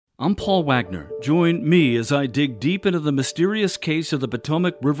I'm Paul Wagner. Join me as I dig deep into the mysterious case of the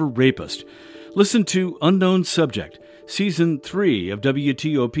Potomac River rapist. Listen to Unknown Subject, Season 3 of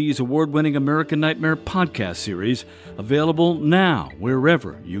WTOP's award-winning American Nightmare podcast series, available now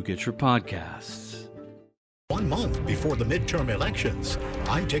wherever you get your podcasts. 1 month before the midterm elections,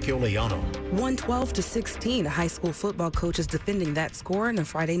 I'm Dick Iuliano. 112-16, high school football coach is defending that score in a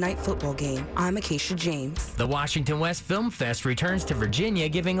Friday night football game. I'm Acacia James. The Washington West Film Fest returns to Virginia,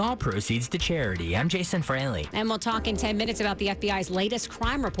 giving all proceeds to charity. I'm Jason Fraley. And we'll talk in 10 minutes about the FBI's latest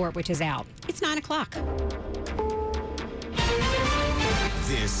crime report, which is out. It's 9 o'clock.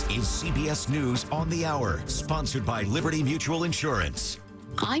 This is CBS News on the Hour, sponsored by Liberty Mutual Insurance.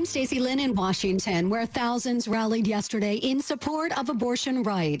 I'm Stacey Lynn in Washington, where thousands rallied yesterday in support of abortion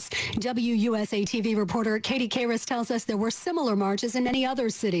rights. WUSA TV reporter Katie Karas tells us there were similar marches in many other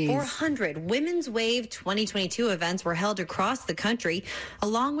cities. 400 Women's Wave 2022 events were held across the country,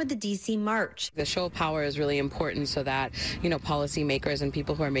 along with the D.C. March. The show of power is really important so that, policymakers and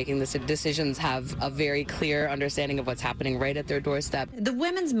people who are making these decisions have a very clear understanding of what's happening right at their doorstep. The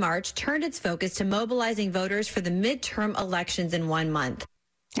Women's March turned its focus to mobilizing voters for the midterm elections in 1 month.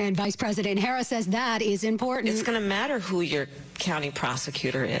 And Vice President Harris says that is important. It's going to matter who your county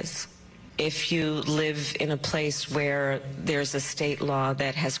prosecutor is. If you live in a place where there's a state law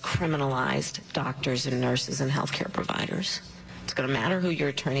that has criminalized doctors and nurses and healthcare providers, it's going to matter who your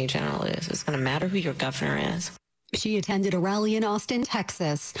attorney general is. It's going to matter who your governor is. She attended a rally in Austin,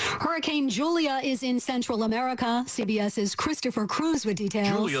 Texas. Hurricane Julia is in Central America. CBS's Christopher Cruz with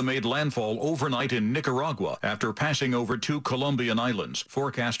details. Julia made landfall overnight in Nicaragua after passing over 2 Colombian islands.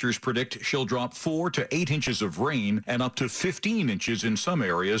 Forecasters predict she'll drop 4 to 8 inches of rain and up to 15 inches in some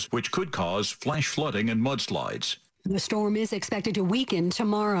areas, which could cause flash flooding and mudslides. The storm is expected to weaken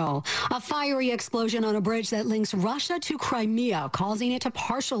tomorrow. A fiery explosion on a bridge that links Russia to Crimea, causing it to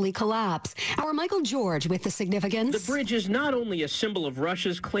partially collapse. Our Michael George with the significance. The bridge is not only a symbol of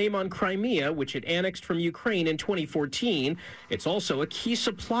Russia's claim on Crimea, which it annexed from Ukraine in 2014, it's also a key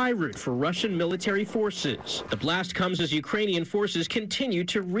supply route for Russian military forces. The blast comes as Ukrainian forces continue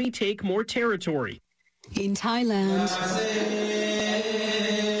to retake more territory. In Thailand,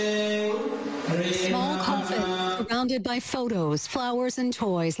 small coffins surrounded by photos, flowers, and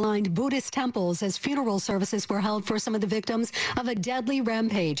toys lined Buddhist temples as funeral services were held for some of the victims of a deadly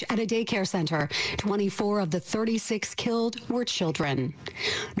rampage at a daycare center. 24 of the 36 killed were children.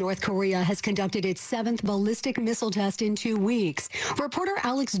 North Korea has conducted its 7th ballistic missile test in 2 weeks. Reporter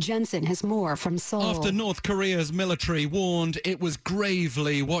Alex Jensen has more from Seoul. After North Korea's military warned it was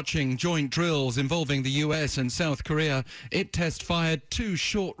gravely watching joint drills involving the US and South Korea, it test-fired 2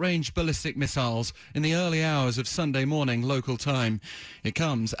 short-range ballistic missiles in the early hours of Sunday morning local time. It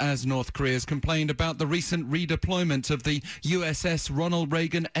comes as North Korea's complained about the recent redeployment of the USS Ronald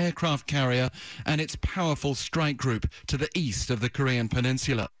Reagan aircraft carrier and its powerful strike group to the east of the Korean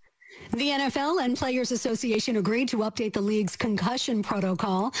peninsula. The NFL and Players Association agreed to update the league's concussion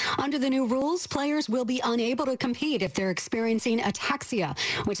protocol. Under the new rules, players will be unable to compete if they're experiencing ataxia,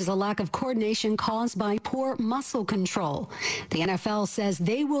 which is a lack of coordination caused by poor muscle control. The NFL says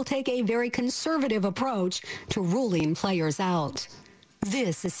they will take a very conservative approach to ruling players out.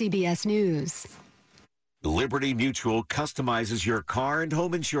 This is CBS News. Liberty Mutual customizes your car and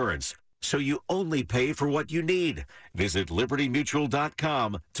home insurance, so you only pay for what you need. Visit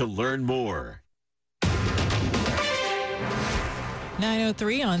libertymutual.com to learn more.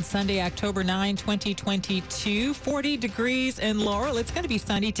 9:03 on Sunday, October 9, 2022. 40 degrees in Laurel. It's going to be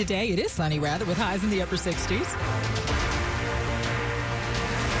sunny today. It is sunny, rather, with highs in the upper 60s.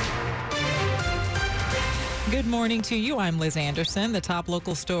 Good morning to you. I'm Liz Anderson. The top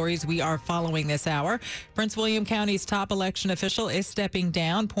local stories we are following this hour. Prince William County's top election official is stepping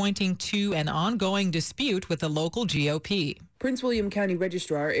down, pointing to an ongoing dispute with the local GOP. Prince William County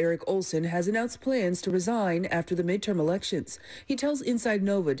Registrar Eric Olson has announced plans to resign after the midterm elections. He tells Inside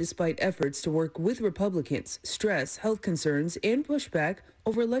Nova, despite efforts to work with Republicans, stress health concerns and pushback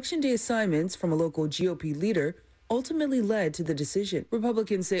over Election Day assignments from a local GOP leader ultimately led to the decision.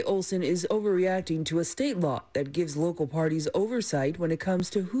 Republicans say Olson is overreacting to a state law that gives local parties oversight when it comes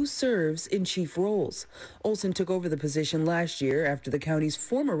to who serves in chief roles. Olson took over the position last year after the county's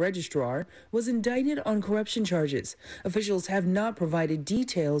former registrar was indicted on corruption charges. Officials have not provided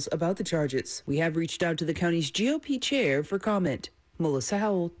details about the charges. We have reached out to the county's GOP chair for comment. Melissa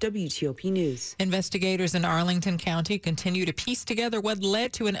Howell, WTOP News. Investigators in Arlington County continue to piece together what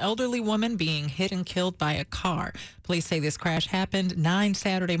led to an elderly woman being hit and killed by a car. Police say this crash happened 9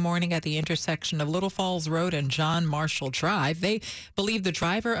 Saturday morning at the intersection of Little Falls Road and John Marshall Drive. They believe the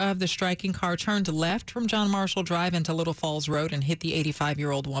driver of the striking car turned left from John Marshall Drive into Little Falls Road and hit the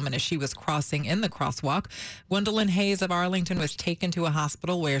 85-year-old woman as she was crossing in the crosswalk. Gwendolyn Hayes of Arlington was taken to a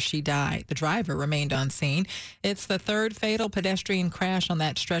hospital where she died. The driver remained unseen. It's the third fatal pedestrian crash on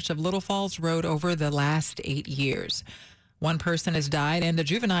that stretch of Little Falls Road over the last 8 years. One person has died and a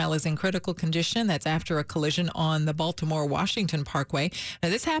juvenile is in critical condition. That's after a collision on the Baltimore-Washington Parkway. Now,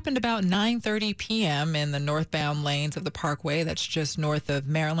 this happened about 9:30 p.m. in the northbound lanes of the Parkway. That's just north of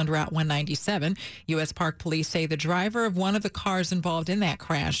Maryland Route 197. U.S. Park Police say the driver of one of the cars involved in that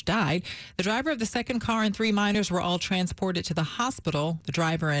crash died. The driver of the second car and 3 minors were all transported to the hospital. The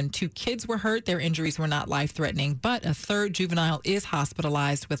driver and 2 kids were hurt. Their injuries were not life-threatening, but a third juvenile is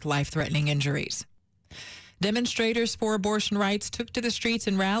hospitalized with life-threatening injuries. Demonstrators for abortion rights took to the streets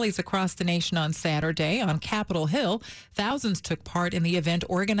and rallies across the nation on Saturday. On Capitol Hill, thousands took part in the event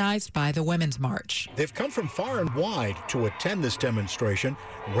organized by the Women's March. They've come from far and wide to attend this demonstration,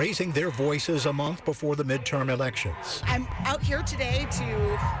 raising their voices a month before the midterm elections. I'm out here today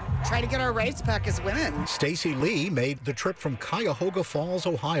to try to get our rights back as women. Stacey Lee made the trip from Cuyahoga Falls,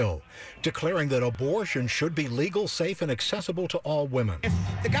 Ohio, declaring that abortion should be legal, safe, and accessible to all women. If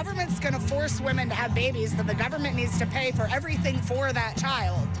the government's going to force women to have babies, then the government needs to pay for everything for that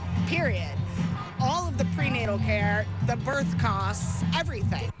child, period. All of the prenatal care, the birth costs,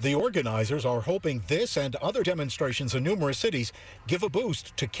 everything. The organizers are hoping this and other demonstrations in numerous cities give a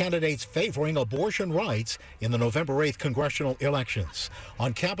boost to candidates favoring abortion rights in the November 8th congressional elections.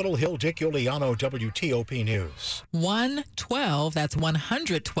 On Capitol Hill, Dick Iuliano, WTOP News. 112, that's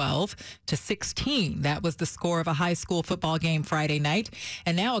 112 to 16. That was the score of a high school football game Friday night.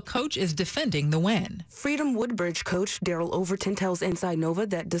 And now a coach is defending the win. Freedom Woodbridge coach Daryl Overton tells Inside Nova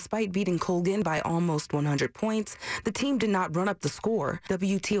that despite beating Colgan by almost 100 points, the team did not run up the score.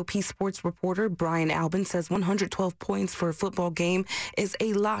 WTOP sports reporter Brian Albin says 112 points for a football game is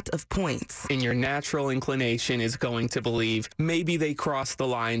a lot of points. And your natural inclination is going to believe maybe they crossed the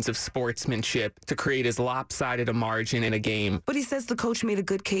lines of sportsmanship to create as lopsided a margin in a game. But he says the coach made a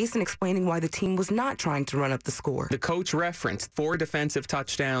good case in explaining why the team was not trying to run up the score. The coach referenced 4 defensive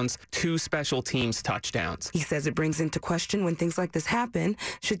touchdowns, 2 special teams touchdowns. He says it brings into question when things like this happen,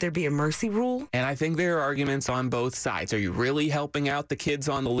 should there be a mercy rule? And I think there are arguments on both sides. Are you really helping out the kids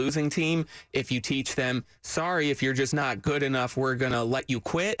on the losing team if you teach them, sorry, if you're just not good enough, we're going to let you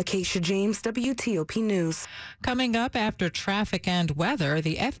quit? Acacia James, WTOP News. Coming up after traffic and weather,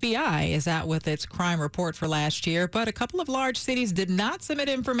 the FBI is out with its crime report for last year, but a couple of large cities did not submit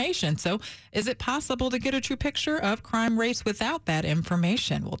information. So is it possible to get a true picture of crime rates without that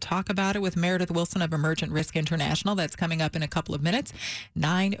information? We'll talk about it with Meredith Wilson of Emergent Risk International. That's coming up in a couple of minutes,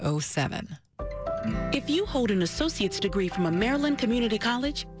 9:07. If you hold an associate's degree from a Maryland community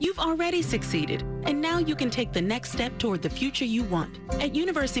college, you've already succeeded. And now you can take the next step toward the future you want. At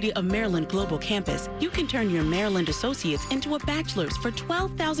University of Maryland Global Campus, you can turn your Maryland associates into a bachelor's for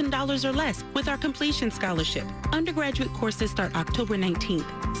 $12,000 or less with our completion scholarship. Undergraduate courses start October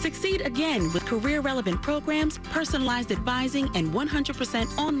 19th. Succeed again with career-relevant programs, personalized advising, and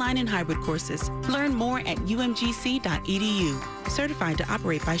 100% online and hybrid courses. Learn more at umgc.edu. Certified to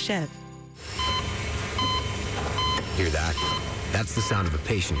operate by Chev. Hear that? That's the sound of a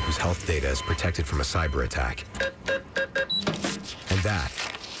patient whose health data is protected from a cyber attack. And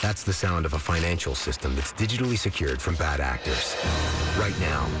that's the sound of a financial system that's digitally secured from bad actors. Right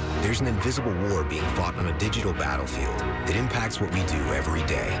now, there's an invisible war being fought on a digital battlefield that impacts what we do every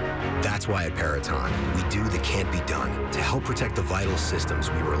day. That's why at Peraton, we do the can't be done to help protect the vital systems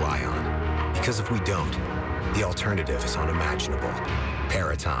we rely on. Because if we don't, the alternative is unimaginable.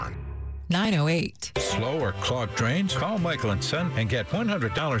 Peraton. 9:08. Slow or clogged drains? Call Michael & Son and get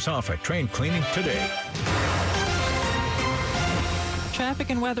 $100 off at drain cleaning today. Traffic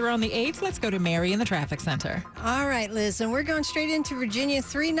and weather on the 8th. Let's go to Mary in the traffic center. All right, Liz, and we're going straight into Virginia,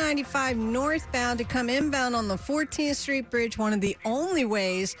 395 northbound to come inbound on the 14th Street Bridge, one of the only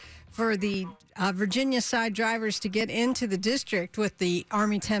ways for the Virginia side drivers to get into the district with the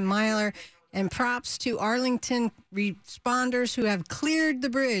Army 10-miler. And props to Arlington responders who have cleared the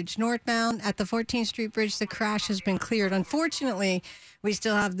bridge northbound at the 14th Street Bridge. The crash has been cleared. Unfortunately, we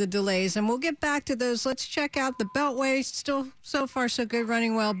still have the delays, and we'll get back to those. Let's check out the Beltway. Still so far so good,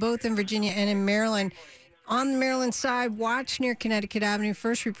 running well both in Virginia and in Maryland. On the Maryland side, watch near Connecticut Avenue.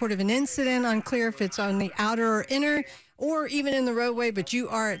 First report of an incident, unclear if it's on the outer or inner or even in the roadway, but you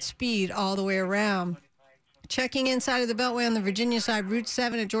are at speed all the way around. Checking inside of the Beltway on the Virginia side, Route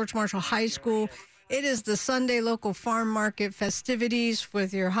 7 at George Marshall High School. It is the Sunday local farm market festivities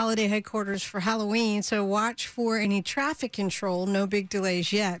with your holiday headquarters for Halloween, so watch for any traffic control. No big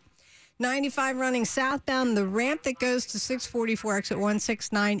delays yet. 95 running southbound, the ramp that goes to 644 exit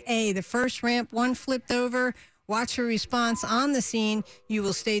 169A. The first ramp, one flipped over. Watch for response on the scene. You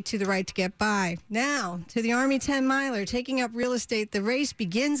will stay to the right to get by. Now, to the Army 10-miler, taking up real estate. The race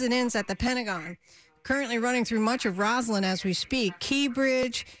begins and ends at the Pentagon. Currently running through much of Roslyn as we speak. Key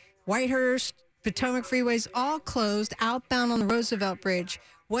Bridge, Whitehurst, Potomac freeways all closed, outbound on the Roosevelt Bridge.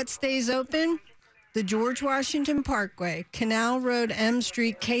 What stays open? The George Washington Parkway, Canal Road, M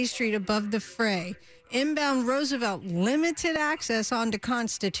Street, K Street above the Fray. Inbound Roosevelt, limited access onto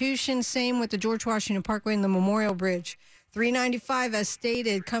Constitution. Same with the George Washington Parkway and the Memorial Bridge. 395, as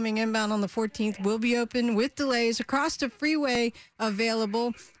stated, coming inbound on the 14th, will be open with delays across the freeway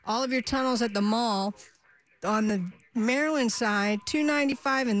available. All of your tunnels at the mall on the Maryland side,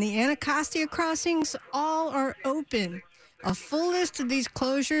 295 and the Anacostia crossings, all are open. A full list of these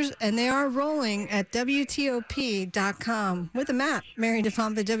closures, and they are rolling at WTOP.com. With a map, Mary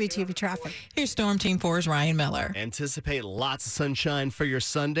DeFonte, WTOP Traffic. Here's Storm Team 4's Ryan Miller. Anticipate lots of sunshine for your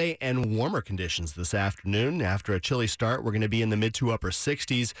Sunday and warmer conditions this afternoon. After a chilly start, we're going to be in the mid to upper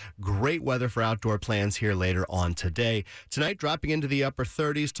 60s. Great weather for outdoor plans here later on today. Tonight, dropping into the upper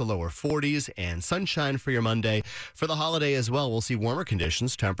 30s to lower 40s, and sunshine for your Monday. For the holiday as well, we'll see warmer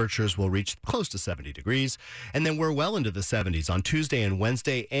conditions. Temperatures will reach close to 70 degrees. And then we're well into the 70s on Tuesday and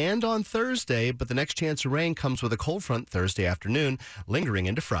Wednesday and on Thursday, but the next chance of rain comes with a cold front Thursday afternoon, lingering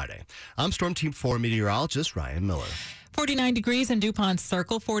into Friday. I'm Storm Team 4 meteorologist Ryan Miller. 49 degrees in DuPont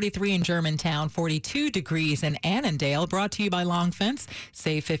Circle, 43 in Germantown, 42 degrees in Annandale. Brought to you by Long Fence.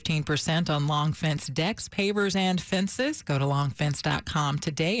 Save 15% on Long Fence decks, pavers, and fences. Go to longfence.com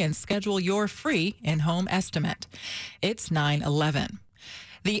today and schedule your free in-home estimate. It's 9/11.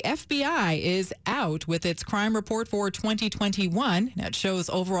 The FBI is out with its crime report for 2021. It shows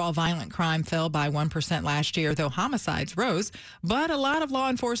overall violent crime fell by 1% last year, though homicides rose. But a lot of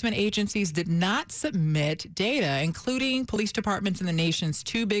law enforcement agencies did not submit data, including police departments in the nation's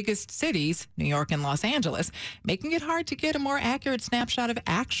two biggest cities, New York and Los Angeles, making it hard to get a more accurate snapshot of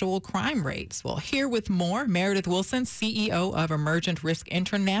actual crime rates. Well, here with more, Meredith Wilson, CEO of Emergent Risk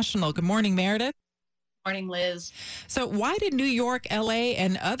International. Good morning, Meredith. Morning, Liz. So why did New York, LA,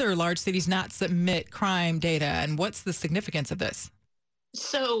 and other large cities not submit crime data, and what's the significance of this?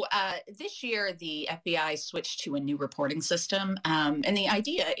 So this year, the FBI switched to a new reporting system, and the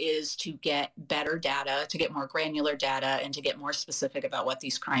idea is to get better data, to get more granular data, and to get more specific about what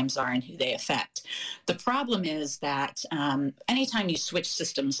these crimes are and who they affect. The problem is that anytime you switch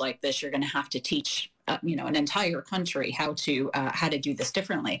systems like this, you're going to have to teach an entire country how to do this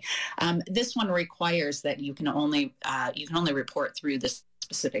differently. This one requires that you can only report through this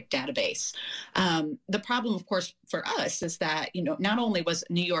specific database. The problem, of course, for us is that, not only was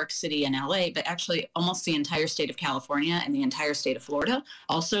New York City and LA, but actually almost the entire state of California and the entire state of Florida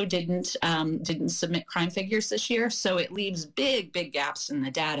also didn't submit crime figures this year. So it leaves big gaps in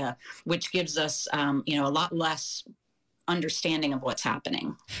the data, which gives us, a lot less understanding of what's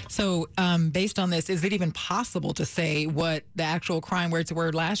happening. So based on this, is it even possible to say what the actual crime rates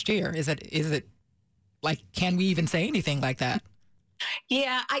were last year? Is it like, can we even say anything like that?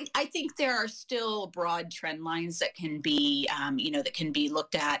 Yeah, I think there are still broad trend lines that can be, that can be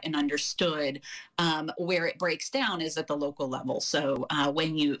looked at and understood. Where it breaks down is at the local level. So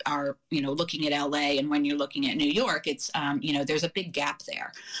when you are, looking at LA and when you're looking at New York, it's, there's a big gap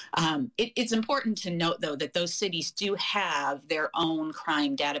there. It's important to note, though, that those cities do have their own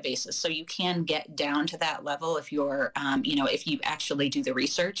crime databases. So you can get down to that level if you're, if you actually do the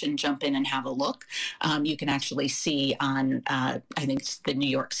research and jump in and have a look. You can actually see on, I think it's the New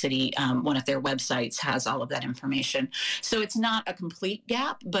York City, one of their websites has all of that information. So it's not a complete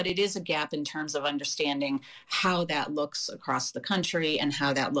gap, but it is a gap in terms of understanding how that looks across the country and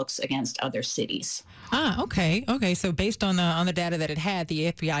how that looks against other cities. Okay. So based on the data that it had,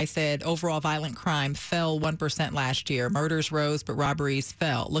 the FBI said overall violent crime fell 1% last year. Murders rose, but robberies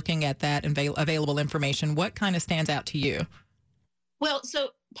fell. Looking at that available information, what kind of stands out to you? Well, so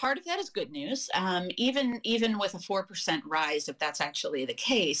part of that is good news. Even with a 4% rise, if that's actually the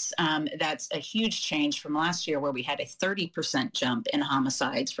case, that's a huge change from last year where we had a 30% jump in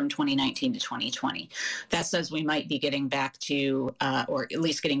homicides from 2019 to 2020. That says we might be getting back to, or at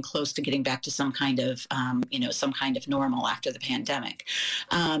least getting close to getting back to some kind of normal after the pandemic.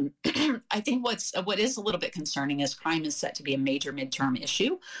 I think what is a little bit concerning is crime is set to be a major midterm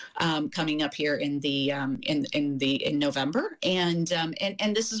issue coming up here in November,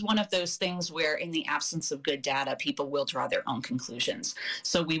 and this is one of those things where in the absence of good data, people will draw their own conclusions.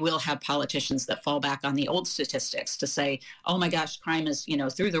 So we will have politicians that fall back on the old statistics to say, oh my gosh, crime is,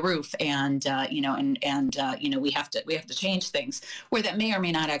 through the roof, and we have to change things, where that may or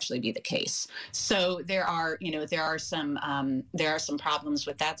may not actually be the case. So there are some problems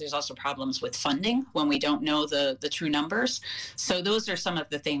with that. There's also problems with funding when we don't know the true numbers. So those are some of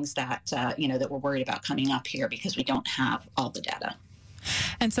the things that that we're worried about coming up here because we don't have all the data.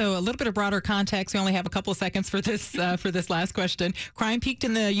 And so a little bit of broader context. We only have a couple of seconds for this last question. Crime peaked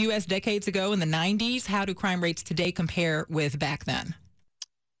in the U.S. decades ago in the 90s. How do crime rates today compare with back then?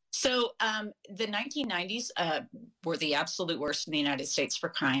 So the 1990s were the absolute worst in the United States for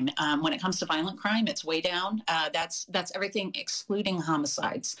crime. When it comes to violent crime, it's way down. That's everything excluding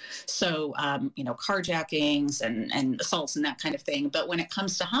homicides. So, carjackings and assaults and that kind of thing. But when it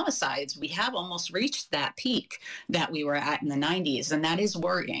comes to homicides, we have almost reached that peak that we were at in the 90s, and that is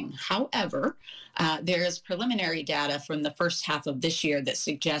worrying. However, there is preliminary data from the first half of this year that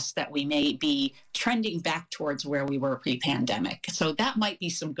suggests that we may be trending back towards where we were pre-pandemic. So that might be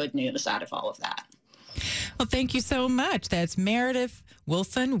some good news out of all of that. Well, thank you so much. That's Meredith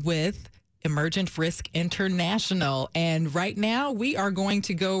Wilson with Emergent Risk International. And right now, we are going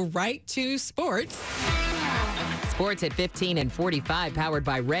to go right to sports. Sports at 15 and 45, powered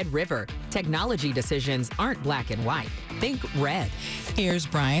by Red River. Technology decisions aren't black and white. Think red. Here's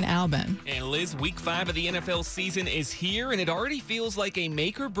Brian Albin. And Liz, week 5 of the NFL season is here, and it already feels like a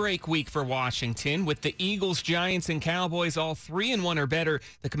make-or-break week for Washington. With the Eagles, Giants, and Cowboys all 3-1 or better,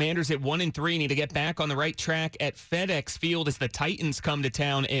 the Commanders at 1-3 need to get back on the right track at FedEx Field as the Titans come to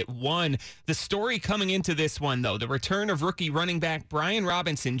town at 1. The story coming into this one, though, the return of rookie running back Brian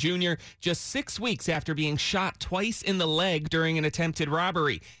Robinson Jr. just 6 weeks after being shot twice in the leg during an attempted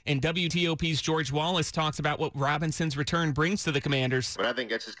robbery. And WTOP's George Wallace talks about what Robinson's return brings to the Commanders. But I think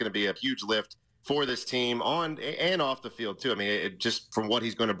that's just going to be a huge lift for this team on and off the field, too. I mean, just from what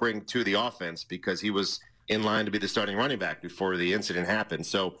he's going to bring to the offense, because he was in line to be the starting running back before the incident happened.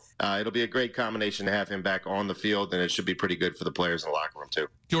 So it'll be a great combination to have him back on the field, and it should be pretty good for the players in the locker room, too.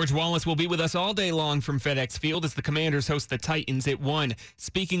 George Wallace will be with us all day long from FedEx Field as the Commanders host the Titans at 1.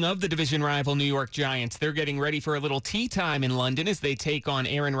 Speaking of the division rival New York Giants, they're getting ready for a little tea time in London as they take on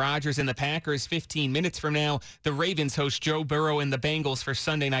Aaron Rodgers and the Packers 15 minutes from now. The Ravens host Joe Burrow and the Bengals for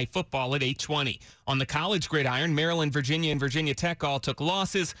Sunday Night Football at 8:20. On the college gridiron, Maryland, Virginia, and Virginia Tech all took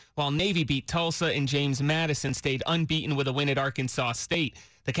losses, while Navy beat Tulsa and James Madison stayed unbeaten with a win at Arkansas State.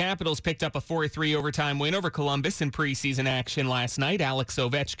 The Capitals picked up a 4-3 overtime win over Columbus in preseason action last night. Alex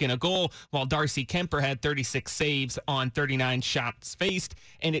Ovechkin a goal, while Darcy Kemper had 36 saves on 39 shots faced.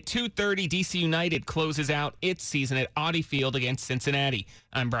 And at 2:30, DC United closes out its season at Audi Field against Cincinnati.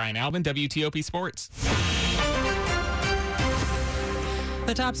 I'm Brian Albin, WTOP Sports.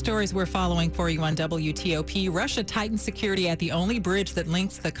 The top stories we're following for you on WTOP. Russia tightens security at the only bridge that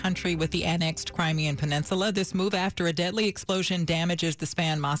links the country with the annexed Crimean Peninsula. This move after a deadly explosion damages the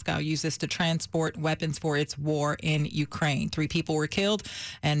span Moscow uses to transport weapons for its war in Ukraine. 3 people were killed,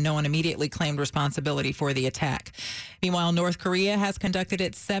 and no one immediately claimed responsibility for the attack. Meanwhile, North Korea has conducted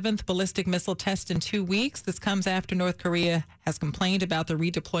its 7th ballistic missile test in 2 weeks. This comes after North Korea has complained about the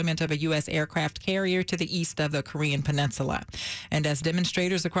redeployment of a U.S. aircraft carrier to the east of the Korean Peninsula. And as demonstrators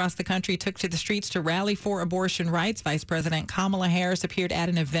across the country took to the streets to rally for abortion rights, Vice President Kamala Harris appeared at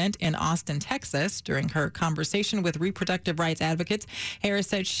an event in Austin, Texas. During her conversation with reproductive rights advocates, Harris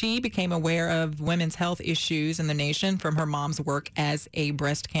said she became aware of women's health issues in the nation from her mom's work as a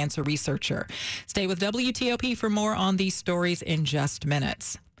breast cancer researcher. Stay with WTOP for more on these stories in just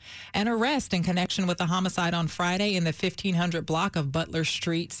minutes. An arrest in connection with the homicide on Friday in the 1500 block of Butler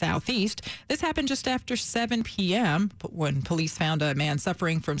Street Southeast. This happened just after 7 p.m. when police found a man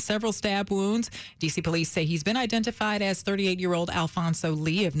suffering from several stab wounds. D.C. police say he's been identified as 38-year-old Alfonso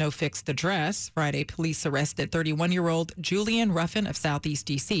Lee of No Fixed Address. Friday, police arrested 31-year-old Julian Ruffin of Southeast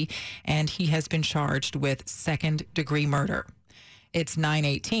D.C., and he has been charged with second-degree murder. It's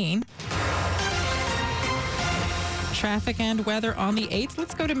 9:18. Traffic and weather on the 8th.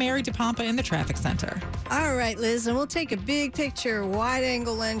 Let's go to Mary DePompa in the traffic center. All right, Liz, and we'll take a big picture,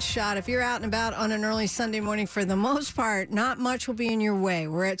 wide-angle lens shot. If you're out and about on an early Sunday morning, for the most part, not much will be in your way.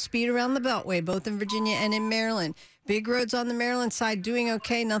 We're at speed around the Beltway, both in Virginia and in Maryland. Big roads on the Maryland side doing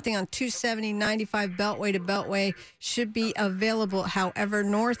okay. Nothing on 270, 95 Beltway to Beltway should be available. However,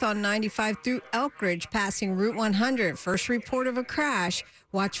 north on 95 through Elkridge, passing Route 100. First report of a crash.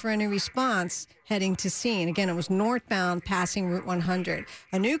 Watch for any response heading to scene. Again, it was northbound passing Route 100.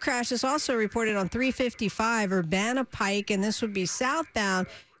 A new crash is also reported on 355 Urbana Pike, and this would be southbound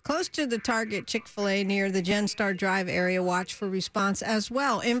close to the Target Chick-fil-A near the GenStar Drive area. Watch for response as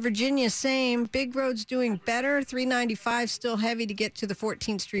well. In Virginia, same. Big roads doing better. 395 still heavy to get to the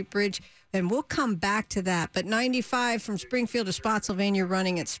 14th Street Bridge, and we'll come back to that. But 95 from Springfield to Spotsylvania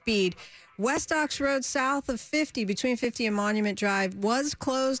running at speed. West Ox Road south of 50 between 50 and Monument Drive was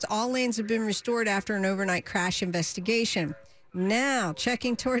closed. All lanes have been restored after an overnight crash investigation. Now,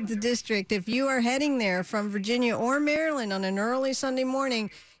 checking toward the district, if you are heading there from Virginia or Maryland on an early Sunday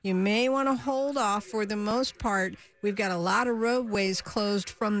morning, you may want to hold off for the most part. We've got a lot of roadways closed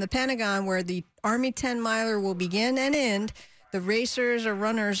from the Pentagon where the Army 10-miler will begin and end. The racers or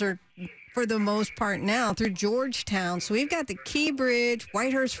runners are, for the most part now, through Georgetown. So we've got the Key Bridge,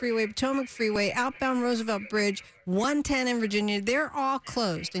 Whitehurst Freeway, Potomac Freeway, outbound Roosevelt Bridge, 110 in Virginia. They're all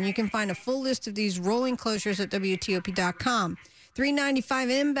closed, and you can find a full list of these rolling closures at WTOP.com. 395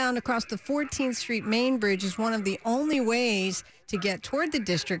 inbound across the 14th Street main bridge is one of the only ways to get toward the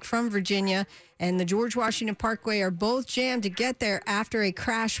district from Virginia, and the George Washington Parkway are both jammed to get there after a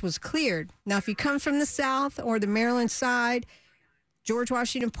crash was cleared. Now, if you come from the south or the Maryland side, George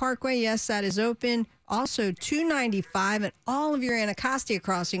Washington Parkway, yes, that is open. Also, 295 and all of your Anacostia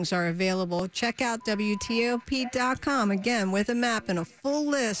crossings are available. Check out WTOP.com, again, with a map and a full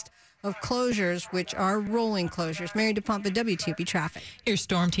list of closures, which are rolling closures. Mary DePompa, WTOP Traffic. Here's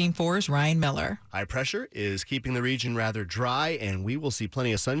Storm Team 4's Ryan Miller. High pressure is keeping the region rather dry, and we will see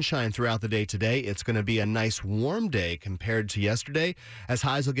plenty of sunshine throughout the day today. It's going to be a nice warm day compared to yesterday, as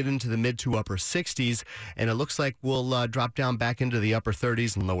highs will get into the mid to upper 60s, and it looks like we'll drop down back into the upper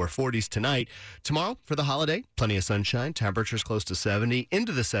 30s and lower 40s tonight. Tomorrow, for the holiday, plenty of sunshine. Temperatures close to 70,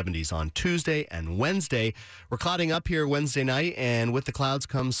 into the 70s on Tuesday and Wednesday. We're clouding up here Wednesday night, and with the clouds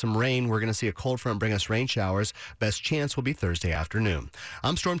comes some rain. We're going to see a cold front bring us rain showers. Best chance will be Thursday afternoon.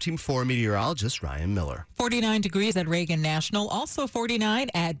 I'm Storm Team 4 meteorologist Ryan Miller. 49 degrees at Reagan National, also 49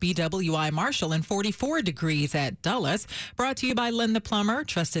 at BWI Marshall, and 44 degrees at Dulles. Brought to you by Lynn the Plumber,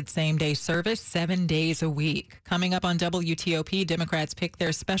 trusted same-day service 7 days a week. Coming up on WTOP, Democrats pick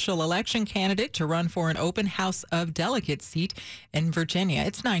their special election candidate to run for an open House of Delegates seat in Virginia.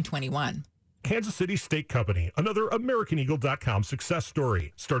 It's 9:21. Kansas City Steak Company, another AmericanEagle.com success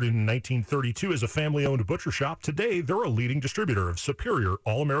story. Started in 1932 as a family-owned butcher shop, today they're a leading distributor of superior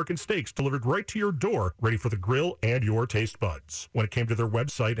all-American steaks delivered right to your door, ready for the grill and your taste buds. When it came to their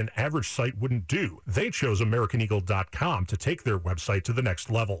website, an average site wouldn't do. They chose AmericanEagle.com to take their website to the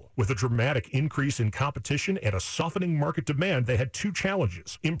next level. With a dramatic increase in competition and a softening market demand, they had two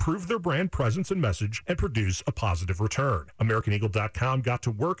challenges: improve their brand presence and message, and produce a positive return. AmericanEagle.com got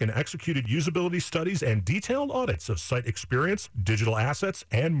to work and executed usability studies and detailed audits of site experience, digital assets,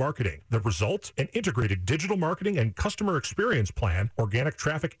 and marketing. The result? An integrated digital marketing and customer experience plan, organic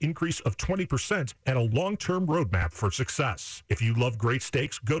traffic increase of 20%, and a long-term roadmap for success. If you love great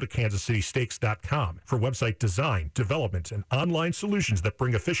steaks, go to KansasCitySteaks.com for website design, development, and online solutions that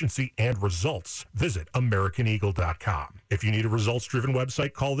bring efficiency and results. Visit AmericanEagle.com. If you need a results-driven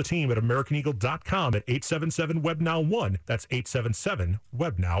website, call the team at AmericanEagle.com at 877-WebNow1. That's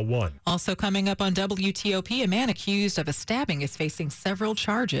 877-WebNow1. Also coming up on WTOP, a man accused of a stabbing is facing several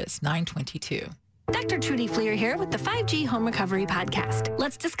charges. 9:22. Dr. Trudy Fleer here with the 5G Home Recovery Podcast.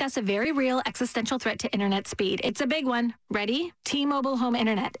 Let's discuss a very real existential threat to internet speed. It's a big one. Ready? T-Mobile Home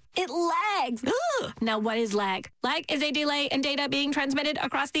Internet. It lags. Ugh. Now, what is lag? Lag is a delay in data being transmitted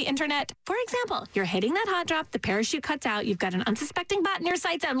across the internet. For example, you're hitting that hot drop, the parachute cuts out, you've got an unsuspecting bot in your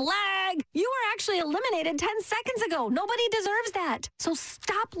sights, and lag! You were actually eliminated 10 seconds ago. Nobody deserves that. So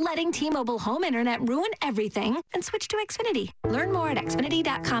stop letting T-Mobile Home Internet ruin everything and switch to Xfinity. Learn more at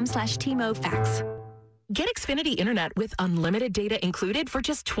Xfinity.com/TMOFax. Get Xfinity Internet with unlimited data included for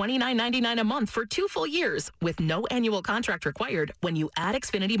just $29.99 a month for 2 full years with no annual contract required when you add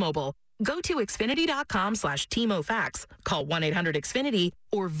Xfinity Mobile. Go to Xfinity.com/TMOFax, call 1-800-XFINITY,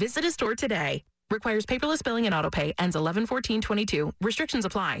 or visit a store today. Requires paperless billing and autopay. Ends 11/14/22. Restrictions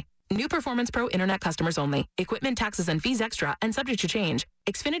apply. New Performance Pro Internet customers only. Equipment, taxes, and fees extra and subject to change.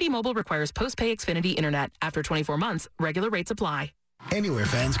 Xfinity Mobile requires post-pay Xfinity Internet. After 24 months, regular rates apply. Anywhere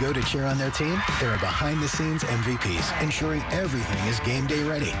fans go to cheer on their team, there are behind-the-scenes MVPs, ensuring everything is game day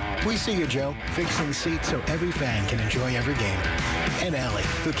ready. We see you, Joe, fixing seats so every fan can enjoy every game. And Allie,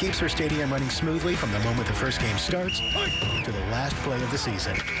 who keeps her stadium running smoothly from the moment the first game starts to the last play of the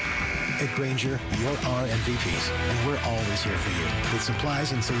season. At Grainger, you're our MVPs, and we're always here for you with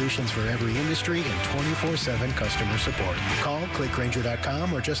supplies and solutions for every industry and 24/7 customer support. Call, click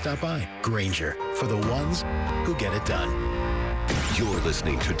Grainger.com, or just stop by. Grainger, for the ones who get it done. You're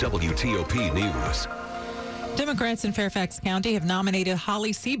listening to WTOP News. Democrats in Fairfax County have nominated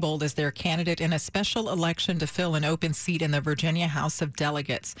Holly Seibold as their candidate in a special election to fill an open seat in the Virginia House of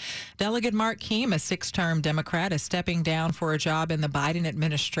Delegates. Delegate Mark Keem, a six-term Democrat, is stepping down for a job in the Biden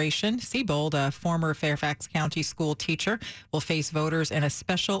administration. Seibold, a former Fairfax County school teacher, will face voters in a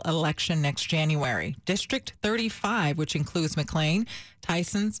special election next January. District 35, which includes McLean,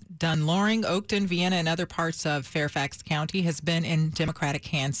 Tysons, Dunn-Loring, Oakton, Vienna, and other parts of Fairfax County, has been in Democratic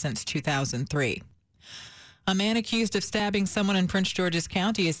hands since 2003. A man accused of stabbing someone in Prince George's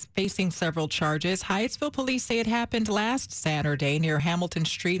County is facing several charges. Hyattsville police say it happened last Saturday near Hamilton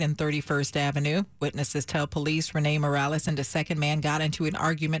Street and 31st Avenue. Witnesses tell police Renee Morales and a second man got into an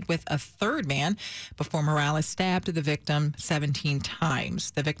argument with a third man before Morales stabbed the victim 17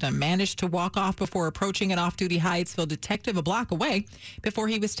 times. The victim managed to walk off before approaching an off-duty Hyattsville detective a block away before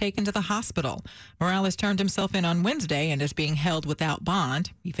he was taken to the hospital. Morales turned himself in on Wednesday and is being held without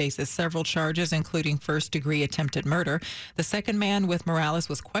bond. He faces several charges, including first-degree attempted murder. The second man with Morales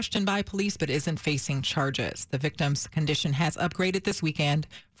was questioned by police but isn't facing charges. The victim's condition has upgraded this weekend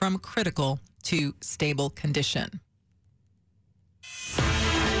from critical to stable condition.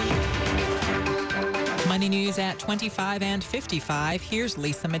 Money news at 25 and 55. Here's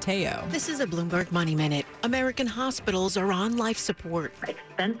Lisa Mateo. This is a Bloomberg Money Minute. American hospitals are on life support.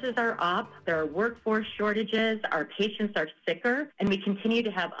 Expenses are up. There are workforce shortages. Our patients are sicker, and we continue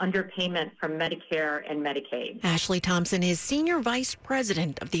to have underpayment from Medicare and Medicaid. Ashley Thompson is Senior Vice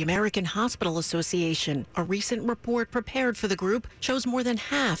President of the American Hospital Association. A recent report prepared for the group shows more than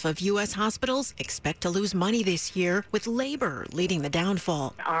half of U.S. hospitals expect to lose money this year, with labor leading the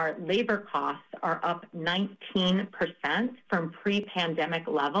downfall. Our labor costs are up 19% from pre-pandemic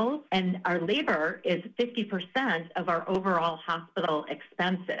levels, and our labor is 50% of our overall hospital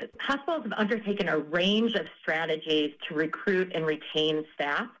expenses. Hospitals have undertaken a range of strategies to recruit and retain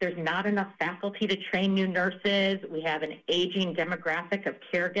staff. There's not enough faculty to train new nurses. We have an aging demographic of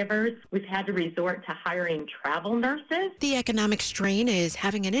caregivers. We've had to resort to hiring travel nurses. The economic strain is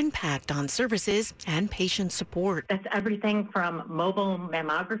having an impact on services and patient support. That's everything from mobile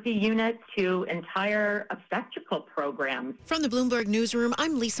mammography units to entire obstetrical programs. From the Bloomberg Newsroom,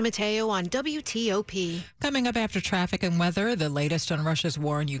 I'm Lisa Mateo on WTOP. Coming up after traffic and weather, the latest on Russia's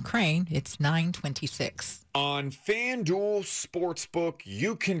war in Ukraine. It's 9:26. On FanDuel Sportsbook,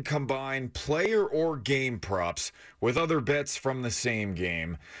 you can combine player or game props with other bets from the same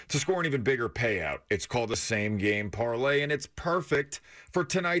game to score an even bigger payout. It's called the Same Game Parlay, and it's perfect for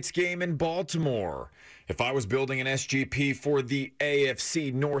tonight's game in Baltimore. If I was building an SGP for the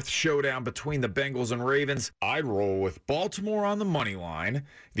AFC North showdown between the Bengals and Ravens, I'd roll with Baltimore on the money line,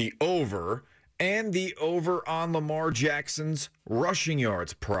 the over, and the over on Lamar Jackson's rushing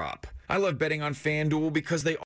yards prop. I love betting on FanDuel because they